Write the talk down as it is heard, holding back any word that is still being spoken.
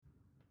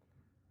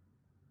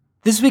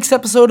This week's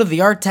episode of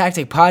the Art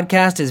Tactic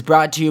Podcast is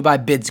brought to you by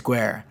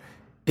BidSquare.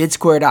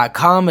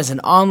 BidSquare.com is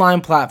an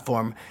online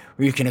platform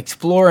where you can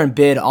explore and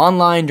bid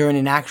online during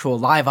an actual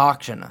live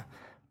auction.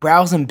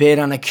 Browse and bid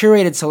on a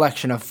curated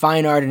selection of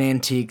fine art and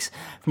antiques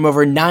from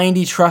over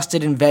 90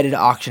 trusted and vetted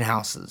auction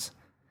houses.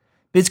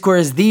 BidSquare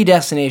is the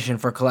destination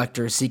for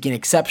collectors seeking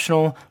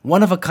exceptional,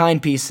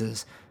 one-of-a-kind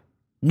pieces.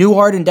 New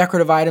art and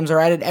decorative items are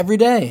added every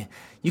day.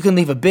 You can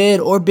leave a bid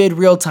or bid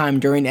real-time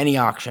during any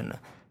auction.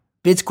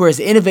 BidSquare's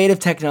innovative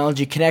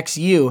technology connects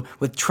you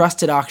with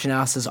trusted auction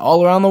houses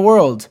all around the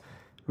world.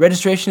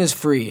 Registration is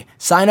free.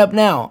 Sign up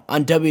now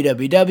on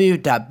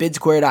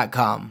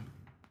www.bidsquare.com.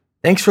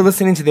 Thanks for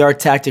listening to the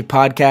Art Tactic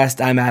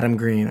Podcast. I'm Adam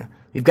Green.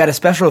 We've got a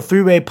special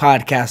three-way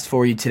podcast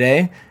for you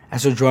today,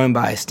 as we're joined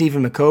by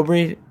Stephen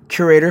McCovery,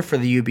 curator for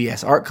the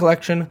UBS Art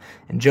Collection,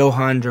 and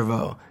Johan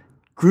Draveau,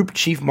 Group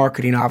Chief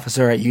Marketing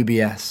Officer at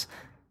UBS.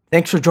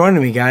 Thanks for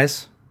joining me,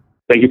 guys.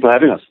 Thank you for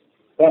having us.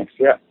 Thanks,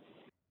 yeah.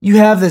 You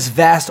have this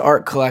vast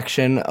art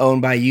collection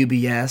owned by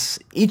UBS.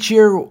 Each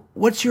year,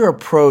 what's your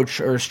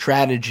approach or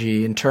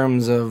strategy in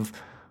terms of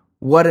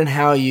what and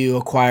how you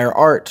acquire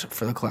art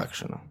for the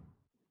collection?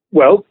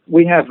 Well,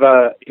 we have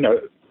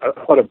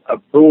quite a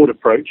broad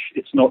approach.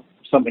 It's not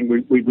something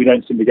we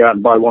don't simply go out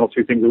and buy one or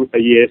two things a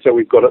year. So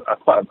we've got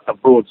quite a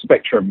broad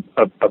spectrum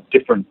of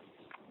different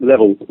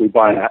levels that we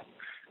buy at.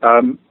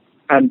 And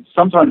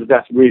sometimes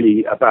that's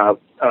really about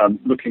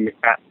looking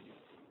at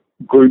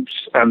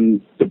groups and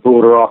the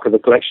broader arc of the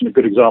collection. A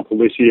good example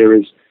this year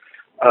is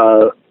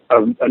a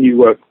new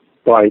work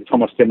by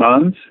Thomas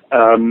Demand.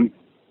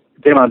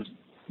 Demand's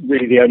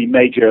really the only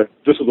major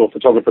Düsseldorf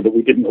photographer that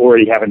we didn't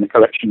already have in the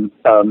collection,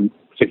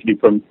 particularly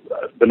from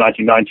the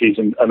 1990s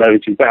and early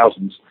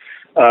 2000s,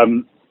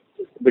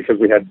 because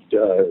we had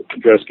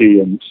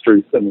Gursky and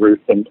Struth and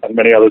Ruth and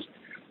many others.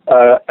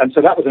 And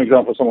so that was an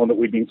example of someone that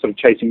we'd been sort of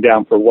chasing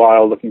down for a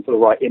while, looking for the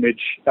right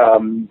image,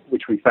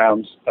 which we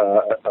found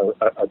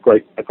a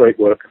great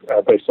work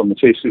based on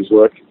Matisse's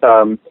work.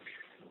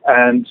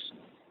 And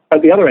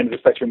at the other end of the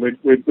spectrum, we're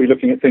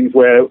looking at things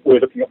where we're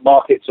looking at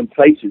markets and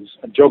places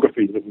and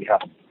geographies that we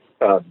haven't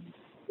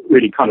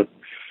really kind of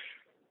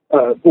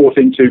bought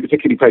into,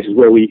 particularly places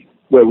where we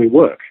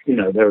work. You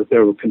know, there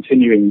are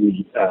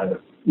continuing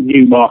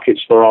new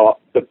markets for art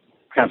that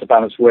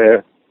counterbalance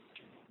where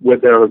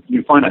there are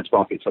new finance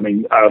markets. I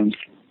mean,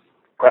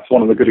 perhaps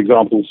one of the good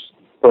examples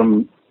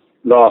from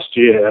last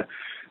year,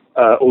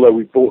 although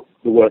we bought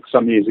the work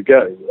some years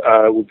ago,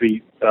 would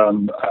be a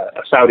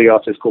Saudi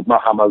artist called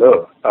Maha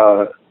Malur,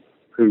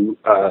 who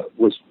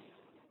was,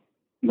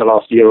 in the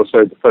last year or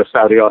so, the first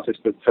Saudi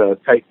artist that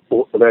Tate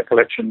bought for their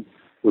collection,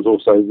 was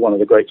also one of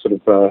the great sort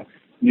of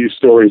news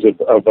stories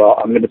of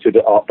Unlimited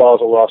at Art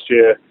Basel last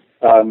year.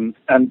 And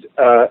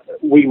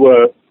we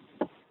were,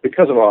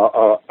 because of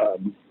our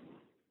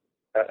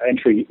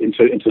entry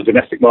into the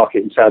domestic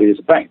market in Saudi as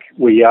a bank,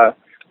 we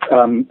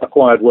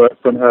acquired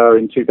work from her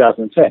in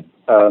 2010,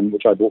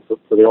 which I bought for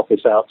the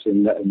office out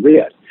in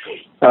Riyadh.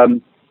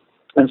 And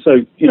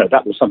so, you know,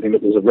 that was something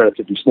that was a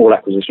relatively small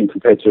acquisition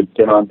compared to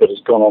Demand, but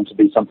has gone on to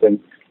be something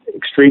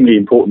extremely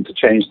important to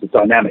change the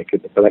dynamic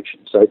of the collection.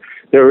 So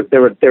there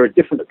are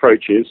different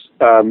approaches,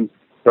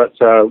 but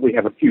we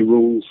have a few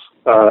rules,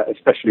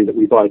 especially that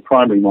we buy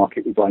primary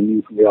market, we buy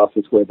new from the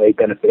artists where they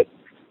benefit,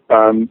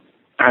 and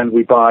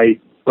we buy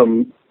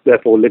from,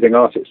 therefore, living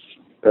artists.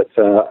 But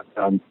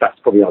that's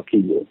probably our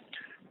key rule.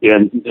 Yeah,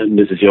 and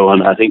this is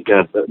Johan. I think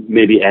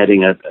maybe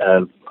adding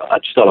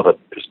just out of a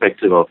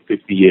perspective of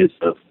 50 years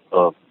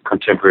of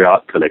contemporary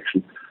art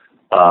collection,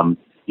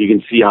 you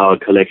can see how a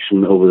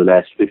collection over the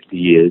last 50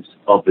 years,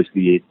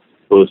 obviously,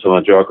 both from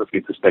a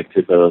geography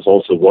perspective, but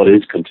also what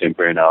is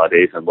contemporary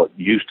nowadays and what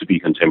used to be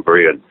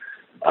contemporary and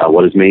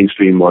what is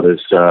mainstream, what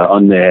is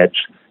on the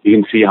edge. You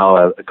can see how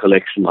a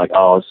collection like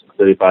ours,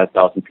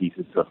 35,000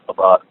 pieces of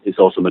art, is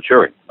also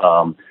maturing.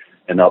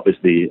 And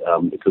obviously,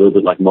 it's a little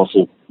bit like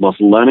muscle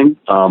learning.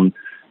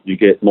 You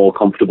get more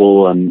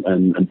comfortable and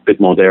a bit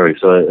more daring.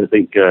 So I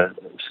think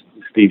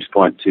Steve's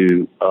point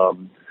to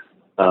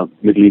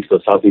Middle East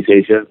or Southeast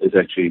Asia is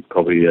actually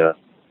probably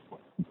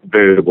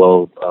very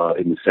well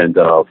in the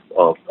center of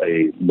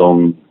a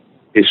long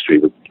history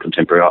with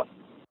contemporary art.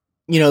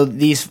 You know,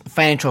 these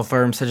financial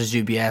firms such as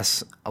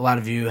UBS, a lot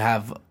of you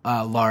have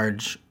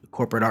large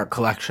corporate art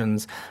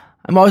collections.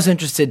 I'm always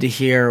interested to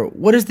hear,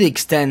 what is the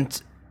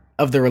extent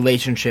of the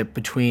relationship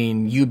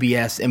between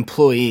UBS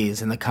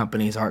employees and the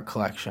company's art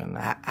collection?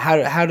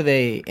 How do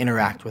they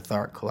interact with the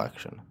art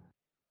collection?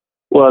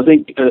 Well, I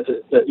think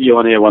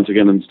Johan here once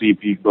again, and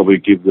Steve, you probably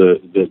give the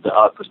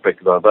art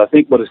perspective of it. But I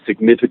think what is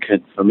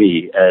significant for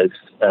me as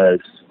a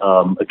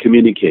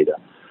communicator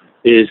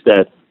is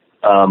that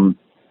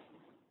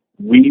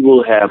we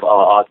will have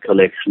our art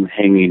collection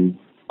hanging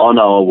on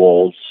our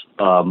walls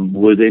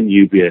within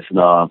UBS and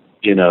our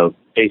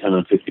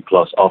 850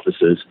 plus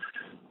offices,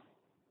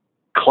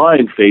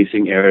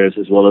 client-facing areas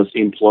as well as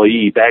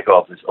employee back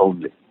office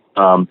only.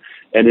 And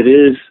it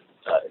is,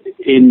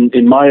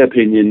 in my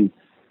opinion,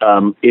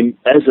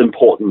 as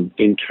important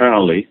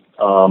internally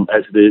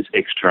as it is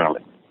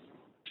externally,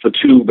 for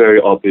two very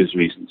obvious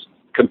reasons.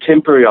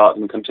 contemporary art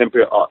and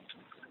contemporary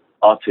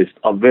artists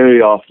are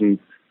very often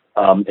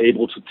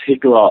able to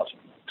tickle out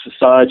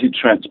society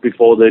trends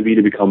before they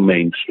really become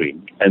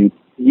mainstream. And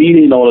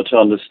really, in order to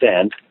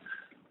understand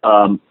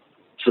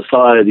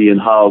society and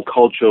how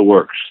culture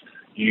works,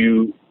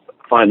 you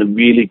find a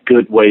really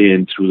good way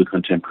into the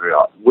contemporary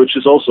art, which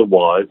is also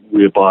why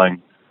we're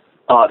buying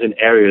art in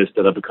areas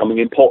that are becoming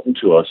important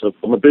to us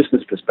from a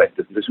business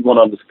perspective, because we want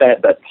to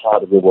understand that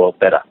part of the world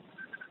better.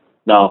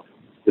 Now,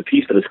 the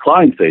piece that is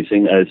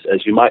client-facing,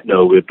 as you might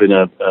know, we've been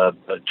a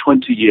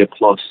 20-year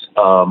plus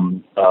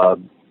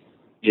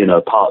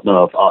partner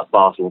of Art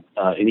Basel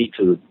in each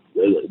of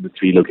the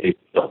three locations,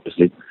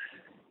 obviously.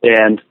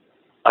 And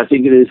I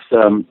think it is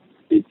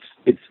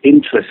it's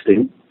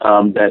interesting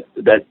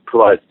that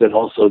provides then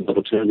also the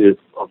opportunity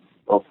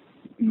of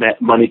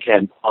money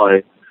can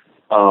buy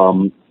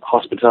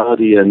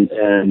hospitality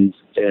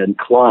and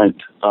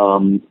client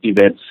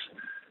events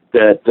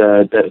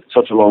that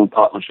such a long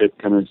partnership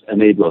can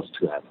enable us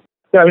to have.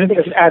 Yeah, I mean, I think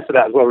I should add to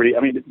that as well, really.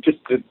 I mean,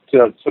 just to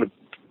sort of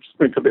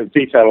bring a bit of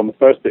detail on the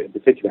first bit in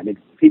particular. I mean,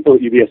 people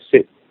at UBS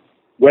sit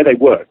where they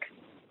work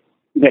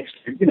next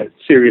to,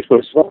 serious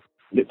works of art.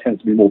 It tends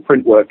to be more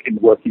print work in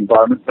the working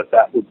environment, but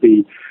that would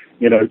be,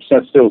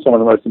 still some of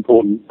the most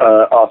important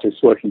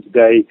artists working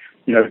today.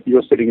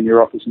 You're sitting in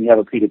your office and you have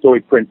a Peter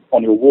Doig print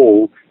on your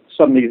wall.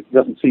 Suddenly it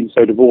doesn't seem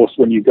so divorced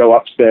when you go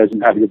upstairs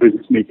and have your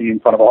business meeting in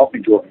front of a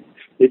Hockney drawing.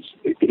 It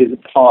is a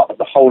part of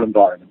the whole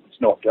environment.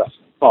 It's not just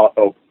part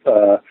of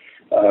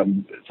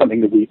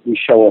something that we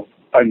show off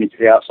only to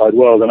the outside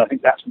world. And I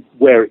think that's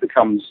where it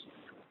becomes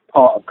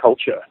part of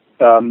culture.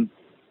 And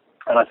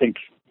I think,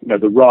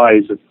 the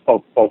rise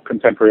of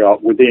contemporary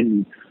art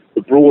within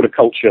the broader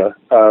culture,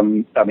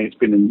 it's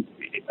been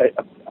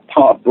a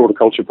part of broader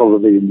culture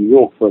probably in New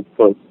York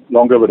for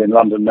longer, but in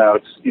London now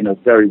it's,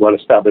 very well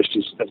established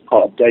as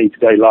part of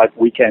day-to-day life,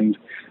 weekend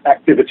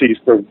activities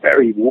for a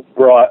very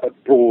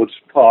broad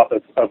part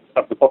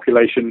of the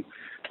population.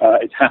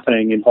 It's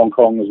happening in Hong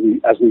Kong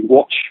as we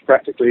watch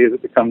practically as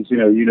it becomes,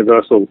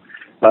 universal,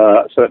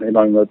 certainly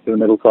among the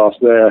middle class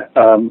there.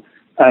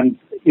 And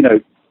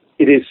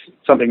it is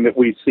something that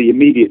we see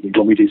immediately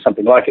when we do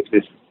something like it,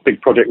 this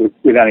big project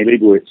with Annie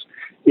Leibovitz,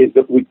 is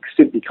that we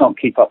simply can't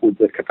keep up with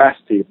the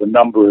capacity of the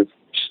number of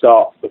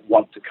staff that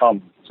want to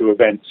come to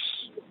events,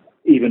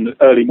 even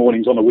early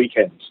mornings on the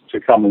weekends,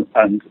 to come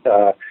and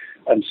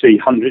see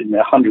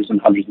hundreds and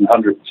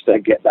hundreds to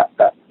get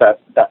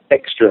that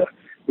extra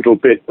little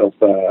bit of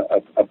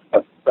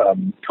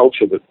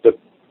culture that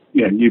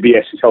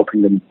UBS is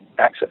helping them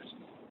access.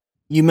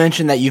 You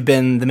mentioned that you've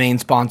been the main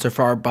sponsor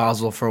for Art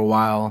Basel for a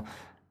while.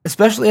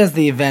 Especially as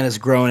the event has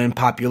grown in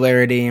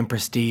popularity and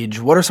prestige,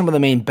 what are some of the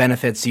main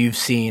benefits you've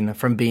seen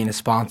from being a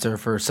sponsor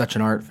for such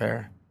an art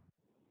fair?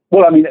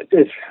 Well, I mean,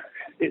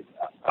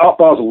 Art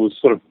Basel was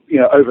sort of,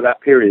 over that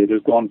period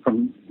has gone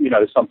from,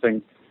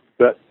 something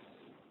that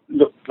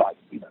looked like,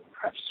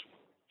 perhaps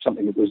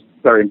something that was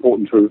very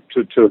important to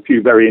a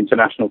few very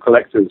international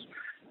collectors,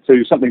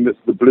 to something that's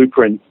the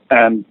blueprint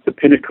and the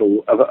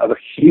pinnacle of a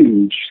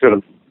huge sort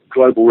of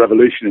global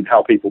revolution in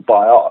how people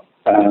buy art.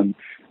 And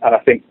I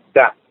think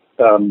that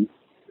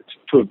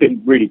to have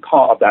been really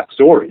part of that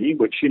story,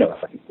 which,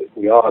 I think that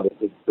we are,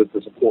 the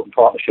important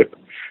partnership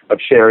of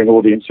sharing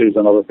audiences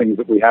and other things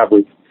that we have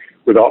with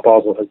Art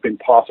Basel has been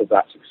part of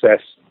that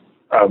success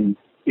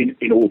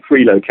in all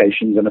three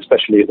locations, and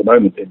especially at the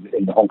moment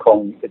in the Hong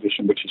Kong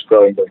edition, which is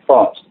growing very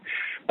fast.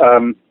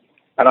 And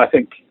I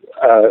think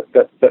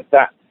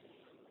that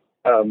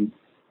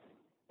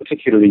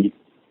particularly,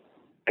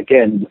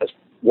 again, as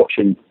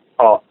watching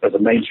art as a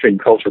mainstream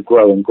culture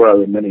grow and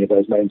grow in many of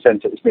those main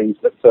centres means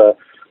that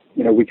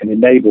we can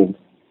enable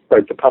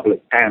both the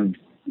public and,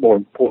 more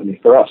importantly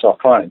for us, our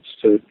clients,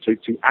 to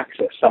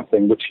access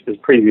something which has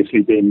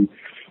previously been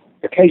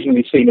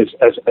occasionally seen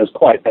as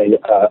quite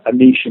a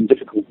niche and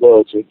difficult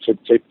world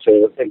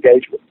to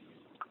engage with.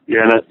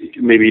 Yeah,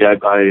 and maybe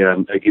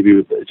I give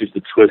you just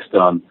a twist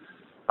on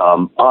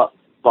Art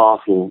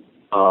Basel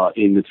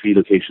in the three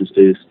locations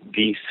is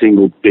the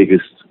single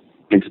biggest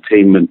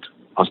entertainment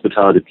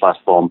hospitality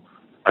platform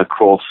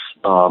across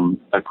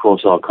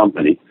our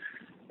company.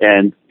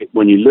 And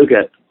when you look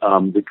at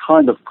the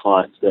kind of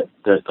clients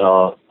that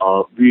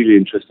are really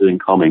interested in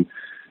coming,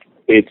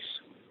 it's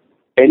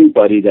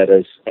anybody that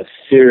is a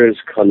serious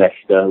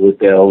collector with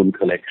their own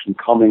collection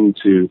coming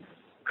to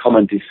come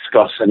and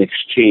discuss and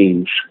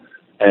exchange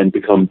and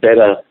become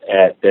better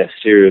at their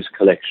serious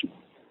collection.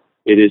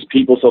 It is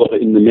people sort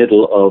of in the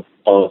middle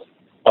of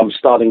I'm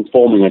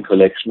forming a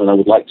collection and I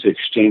would like to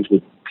exchange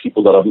with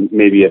people that are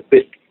maybe a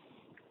bit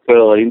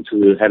further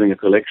into having a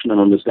collection and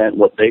understand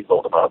what they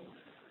thought about.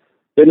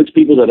 Then it's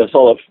people that are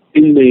sort of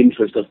in the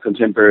interest of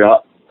contemporary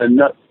art and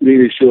not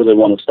really sure they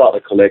want to start a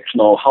collection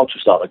or how to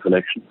start a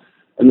collection.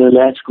 And the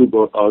last group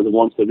are the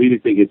ones that really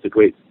think it's a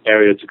great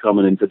area to come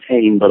and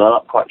entertain, but are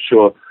not quite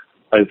sure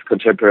if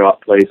contemporary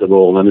art plays a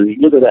role. And when you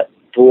look at that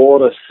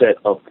broader set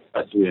of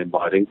as we're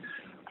inviting,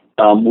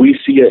 we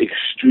see an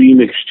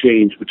extreme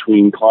exchange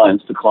between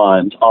clients to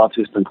clients,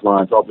 artists and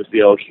clients,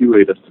 obviously our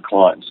curators to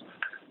clients,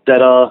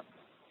 that are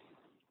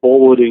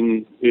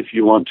forwarding, if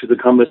you want, to the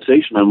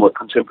conversation on what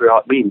contemporary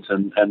art means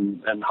and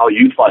how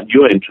you find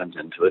your entrance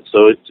into it.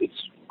 So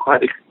it's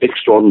quite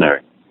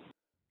extraordinary.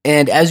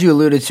 And as you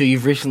alluded to,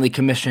 you've recently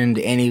commissioned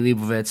Annie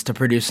Leibovitz to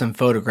produce some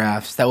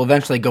photographs that will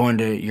eventually go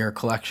into your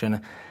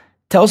collection.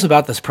 Tell us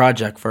about this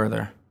project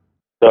further.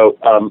 So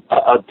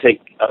I'll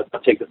take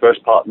the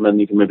first part, and then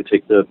you can maybe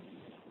take the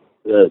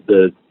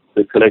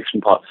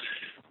collection part.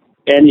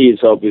 Annie is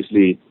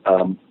obviously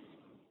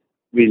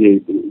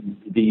really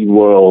the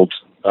world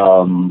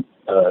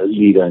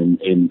leader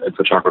in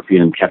photography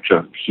and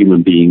capture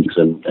human beings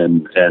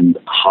and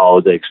how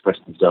they express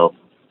themselves.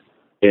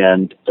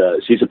 And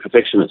she's a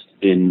perfectionist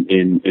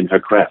in her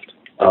craft.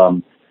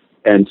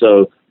 And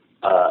so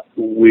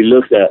we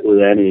looked at with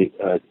Annie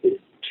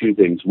two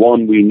things.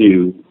 One, we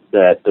knew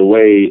that the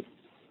way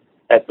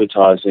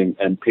advertising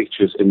and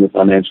pictures in the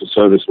financial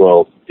service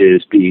world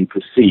is being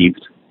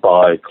perceived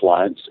by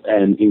clients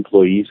and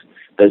employees,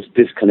 there's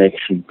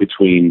disconnection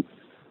between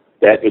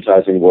the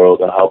advertising world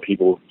and how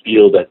people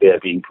feel that they're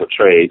being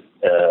portrayed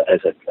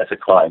as a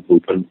client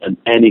group. And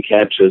Annie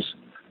captures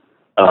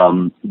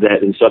that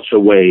in such a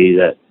way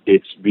that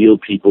it's real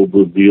people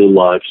with real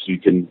lives. You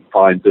can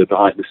find the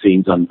behind the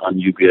scenes on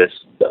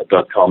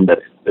ubs.com that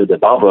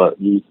Barbara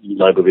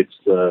Leibovitz,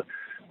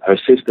 her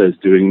sister, is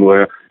doing,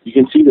 where you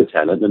can see the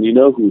talent and you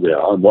know who they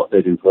are and what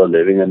they do for a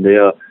living, and they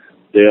are,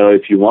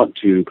 if you want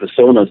to,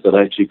 personas that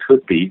actually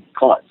could be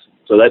clients.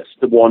 So that's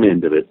the one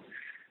end of it.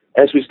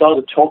 As we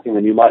started talking,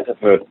 and you might have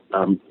heard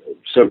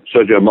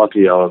Sergio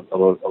Motti,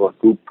 our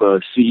group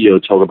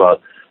CEO, talk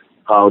about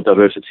how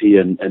diversity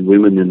and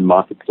women in the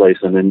marketplace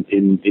and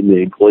in the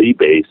employee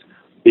base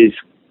is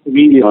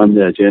really on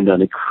the agenda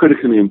and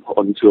critically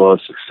important to our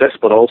success,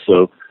 but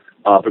also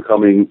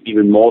becoming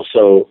even more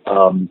so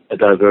a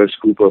diverse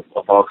group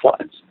of our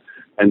clients.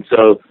 And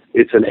so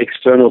it's an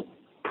external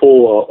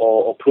pull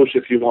or push,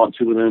 if you want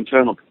to, with an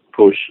internal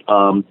push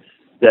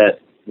that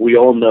we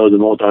all know the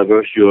more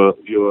diverse your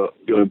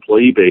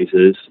employee base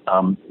is,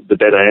 the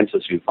better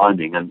answers you're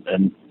finding.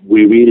 And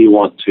we really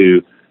want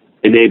to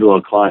enable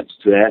our clients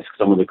to ask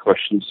some of the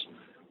questions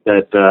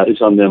that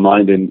is on their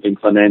mind in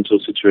financial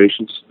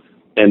situations,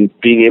 and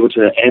being able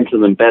to answer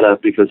them better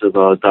because of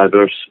our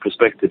diverse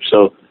perspective.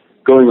 So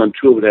going on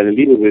tour with Annie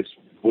Leibovitz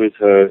with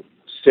her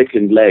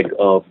second leg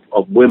of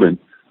women,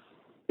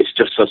 it's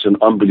just such an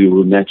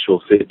unbelievable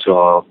natural fit to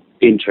our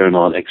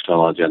internal and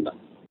external agenda.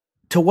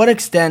 To what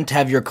extent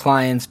have your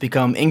clients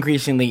become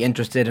increasingly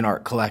interested in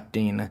art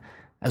collecting,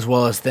 as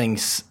well as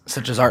things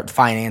such as art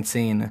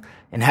financing,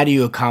 and how do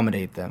you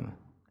accommodate them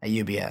at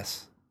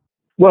UBS?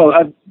 Well,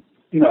 I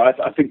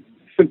think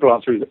the simple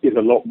answer is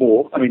a lot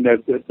more. I mean,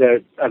 they're,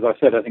 as I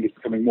said, I think it's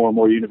becoming more and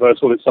more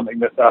universal. It's something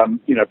that,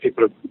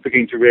 people are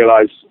beginning to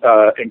realize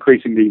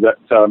increasingly that,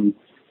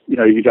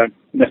 you don't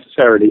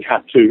necessarily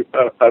have to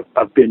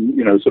have been,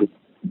 sort of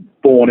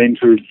born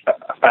into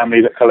a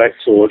family that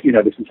collects, or,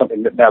 this is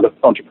something that now that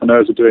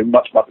entrepreneurs are doing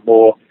much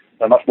more,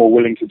 they're much more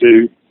willing to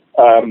do.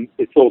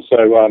 It's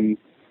also,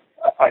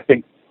 I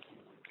think,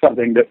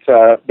 something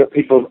that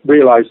people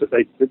realize that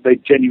they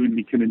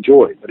genuinely can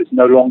enjoy, that it's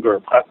no longer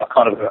a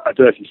kind of a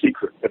dirty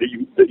secret, that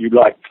you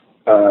like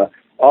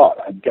art.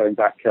 And going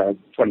back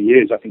 20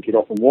 years, I think it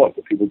often was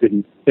that people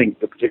didn't think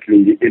that,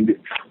 particularly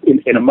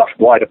in a much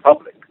wider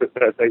public,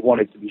 that they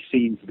wanted to be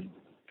seen to be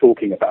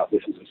talking about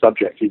this as a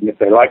subject, even if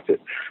they liked it.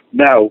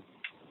 Now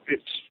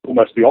it's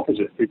almost the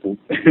opposite. People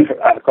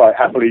are quite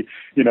happily,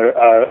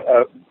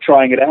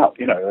 trying it out.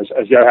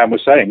 As Johan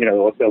was saying,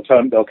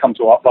 they'll come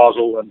to Art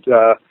Basel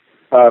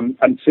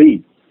and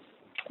see,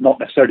 not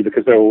necessarily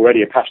because they're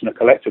already a passionate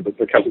collector, but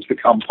because it's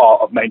become part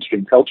of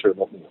mainstream culture a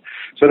lot more.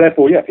 So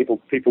therefore,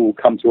 people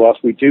come to us.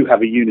 We do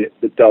have a unit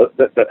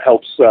that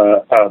helps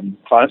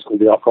clients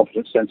called the Art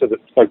Competence Center, that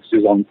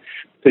focuses on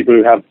people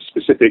who have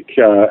specific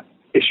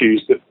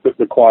issues that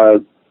require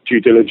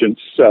due diligence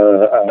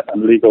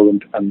and legal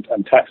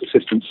and tax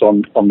assistance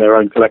on their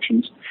own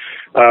collections.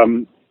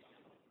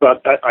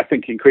 But I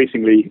think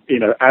increasingly,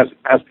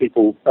 as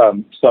people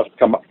start to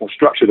become much more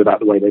structured about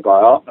the way they buy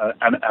art,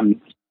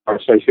 and our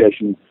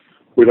association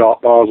with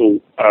Art Basel,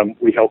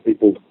 we help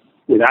people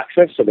with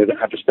access, so they don't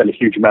have to spend a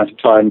huge amount of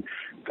time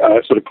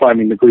sort of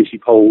climbing the greasy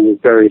pole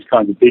with various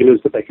kinds of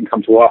dealers, that they can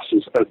come to us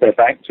as their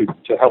bank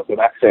to help them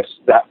access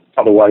that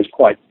otherwise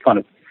quite kind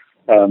of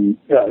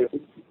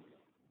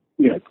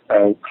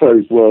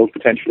closed world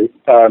potentially.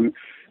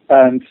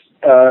 And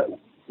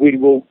we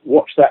will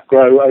watch that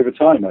grow over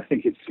time. I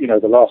think it's,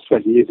 the last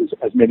 20 years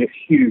has been a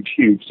huge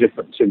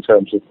difference in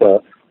terms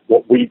of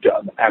what we've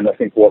done, and I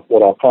think what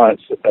our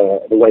clients,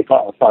 the way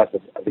our clients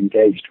have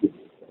engaged with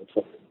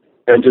it.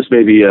 And just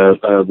maybe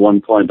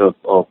one point of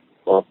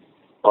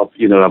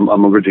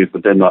I'm originally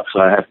from Denmark, so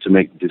I have to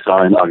make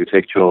design,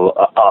 architectural,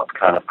 art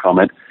kind of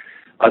comment.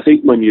 I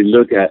think when you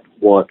look at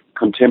what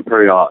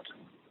contemporary art,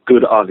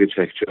 good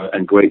architecture,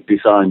 and great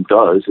design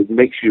does, it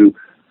makes you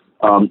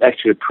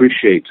actually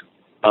appreciate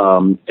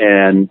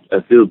and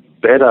feel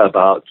better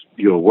about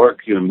your work,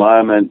 your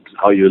environment,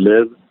 how you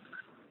live.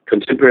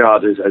 Contemporary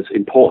art is as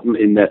important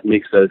in that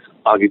mix as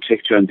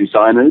architecture and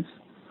design is.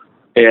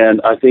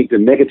 And I think the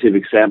negative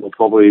example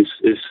probably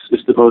is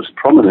the most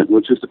prominent,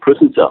 which is the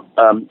prison cell.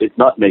 It's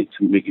not made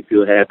to make you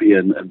feel happy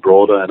and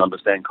broader and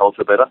understand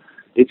culture better.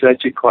 It's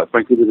actually, quite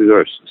frankly, the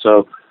reverse.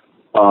 So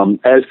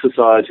as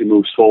society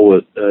moves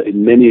forward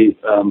in many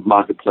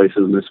marketplaces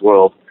in this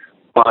world,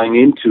 buying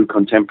into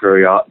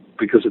contemporary art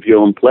because of your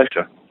own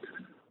pleasure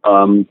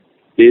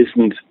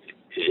isn't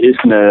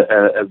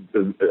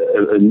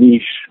a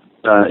niche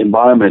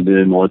environment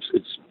anymore.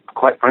 It's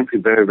quite frankly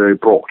very, very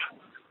broad.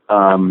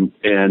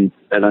 And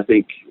I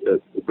think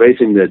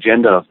raising the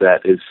agenda of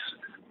that is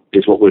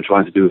what we're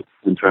trying to do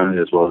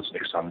internally as well as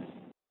externally.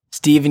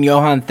 Steve and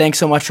Johan, thanks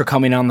so much for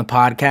coming on the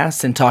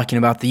podcast and talking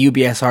about the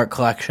UBS art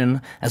collection,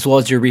 as well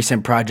as your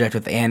recent project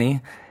with Annie.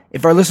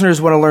 If our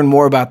listeners want to learn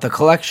more about the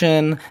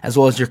collection, as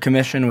well as your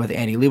commission with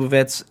Annie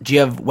Leibovitz, do you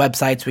have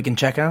websites we can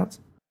check out?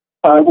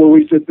 Well,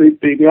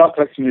 the art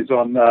collection is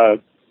on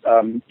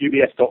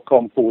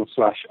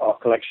ubs.com/art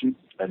collection.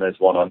 And there's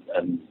one on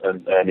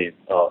Annie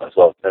as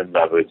well, and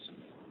Leibovitz.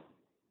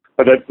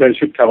 But they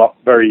should come up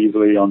very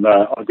easily on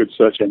a good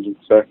search engine.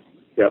 So,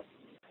 yeah.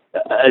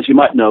 As you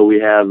might know, we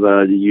have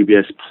the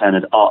UBS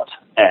Planet Art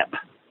app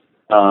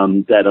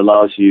that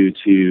allows you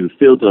to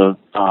filter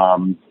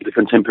the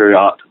contemporary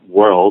art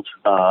world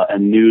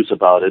and news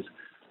about it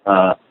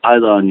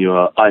either on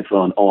your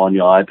iPhone or on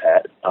your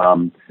iPad.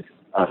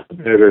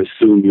 Very, very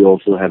soon we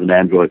also have an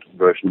Android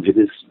version. It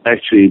is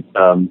actually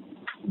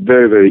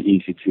very, very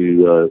easy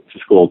to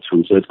scroll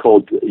through. So it's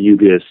called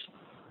UBS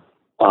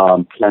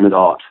Planet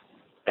Art.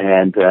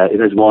 And it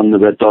has won the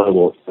Red Dot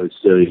Award for its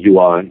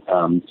UI.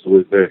 So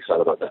we're very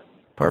excited about that.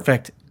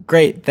 Perfect.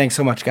 Great. Thanks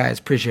so much, guys.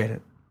 Appreciate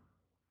it.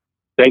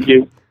 Thank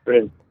you.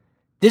 Brilliant.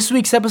 This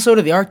week's episode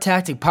of the Art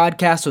Tactic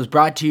Podcast was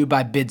brought to you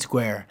by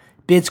BidSquare.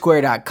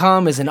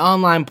 BidSquare.com is an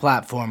online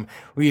platform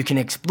where you can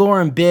explore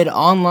and bid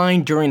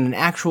online during an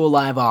actual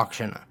live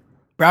auction.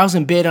 Browse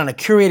and bid on a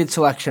curated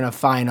selection of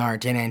fine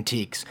art and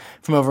antiques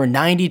from over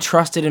 90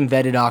 trusted and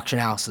vetted auction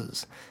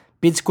houses.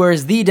 BidSquare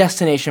is the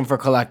destination for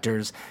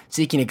collectors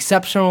seeking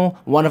exceptional,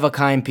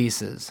 one-of-a-kind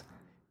pieces.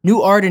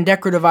 New art and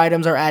decorative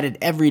items are added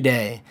every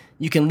day.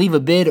 You can leave a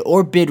bid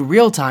or bid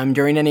real-time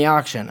during any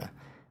auction.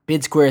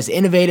 BidSquare's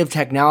innovative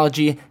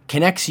technology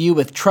connects you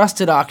with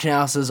trusted auction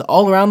houses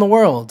all around the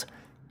world.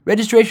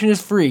 Registration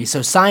is free,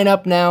 so sign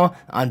up now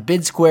on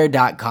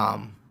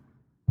bidsquare.com.